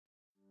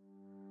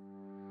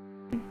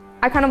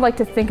I kind of like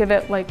to think of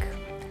it like,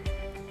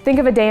 think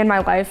of a day in my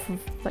life,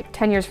 like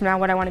 10 years from now,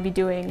 what I want to be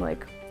doing,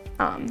 like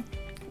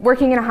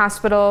working in a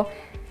hospital,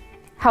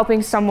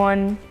 helping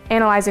someone,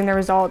 analyzing their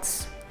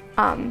results,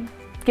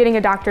 getting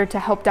a doctor to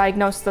help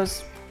diagnose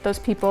those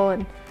people,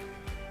 and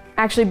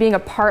actually being a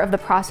part of the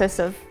process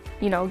of,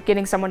 you know,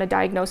 getting someone a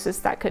diagnosis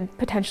that could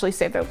potentially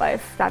save their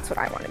life. That's what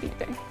I want to be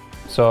doing.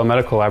 So a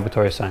medical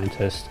laboratory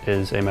scientist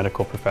is a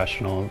medical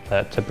professional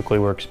that typically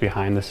works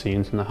behind the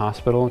scenes in the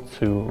hospital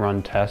to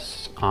run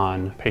tests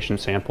on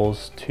patient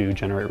samples to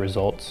generate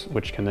results,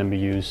 which can then be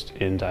used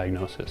in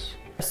diagnosis.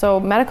 So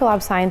medical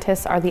lab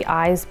scientists are the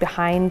eyes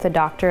behind the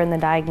doctor and the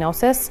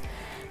diagnosis.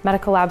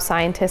 Medical lab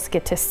scientists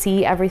get to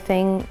see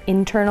everything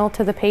internal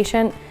to the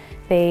patient.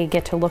 They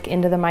get to look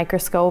into the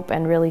microscope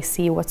and really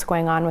see what's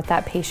going on with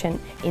that patient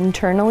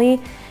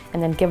internally,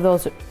 and then give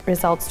those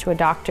results to a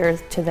doctor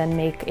to then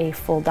make a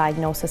full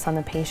diagnosis on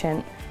the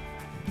patient.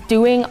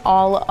 Doing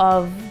all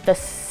of the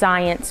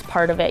science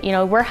part of it, you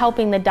know, we're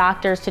helping the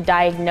doctors to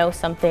diagnose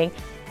something.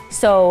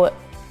 So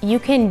you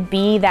can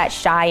be that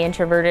shy,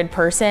 introverted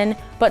person,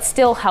 but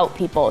still help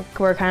people.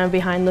 We're kind of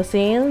behind the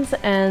scenes,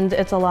 and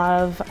it's a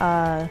lot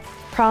of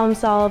problem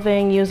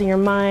solving, using your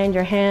mind,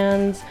 your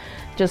hands,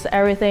 just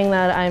everything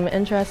that I'm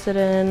interested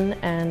in,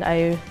 and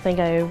I think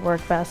I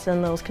work best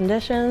in those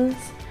conditions,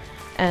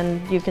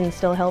 and you can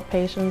still help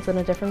patients in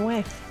a different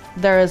way.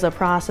 There is a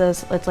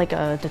process, it's like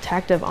a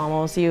detective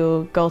almost.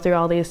 You go through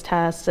all these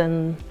tests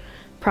and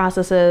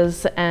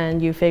processes,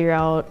 and you figure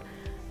out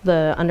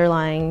the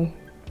underlying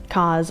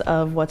cause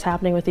of what's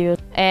happening with you.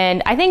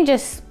 And I think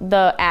just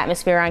the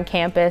atmosphere on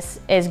campus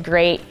is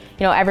great.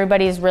 You know,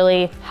 everybody's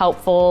really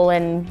helpful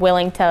and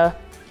willing to,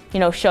 you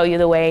know, show you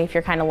the way if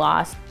you're kind of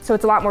lost. So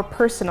it's a lot more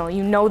personal.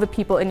 You know the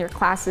people in your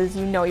classes,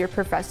 you know your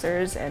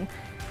professors, and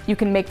you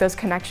can make those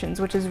connections,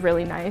 which is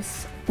really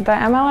nice. The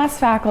MLS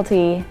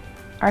faculty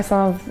are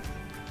some of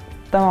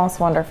the most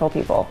wonderful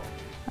people,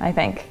 I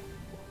think,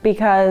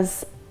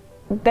 because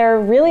they're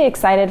really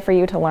excited for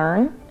you to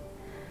learn,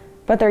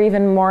 but they're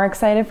even more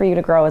excited for you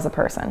to grow as a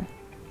person.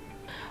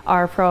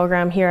 Our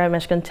program here at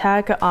Michigan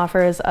Tech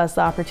offers us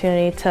the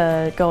opportunity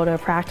to go to a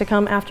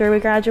practicum after we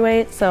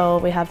graduate. So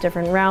we have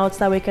different routes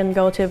that we can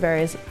go to,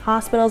 various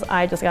hospitals.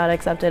 I just got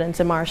accepted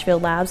into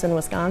Marshfield Labs in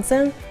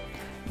Wisconsin.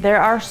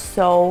 There are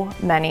so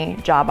many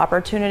job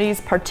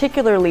opportunities,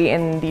 particularly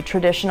in the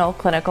traditional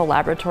clinical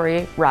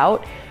laboratory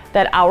route,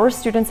 that our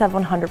students have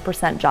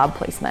 100% job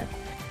placement.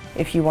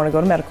 If you want to go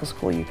to medical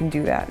school, you can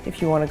do that.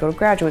 If you want to go to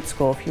graduate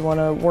school, if you want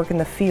to work in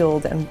the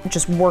field and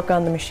just work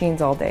on the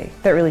machines all day,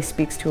 that really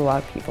speaks to a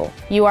lot of people.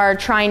 You are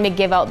trying to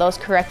give out those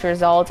correct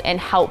results and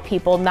help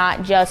people,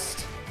 not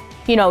just,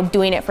 you know,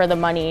 doing it for the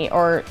money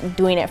or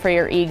doing it for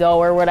your ego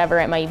or whatever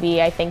it might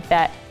be. I think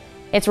that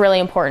it's really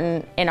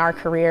important in our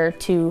career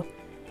to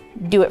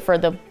do it for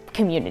the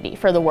community,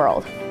 for the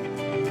world.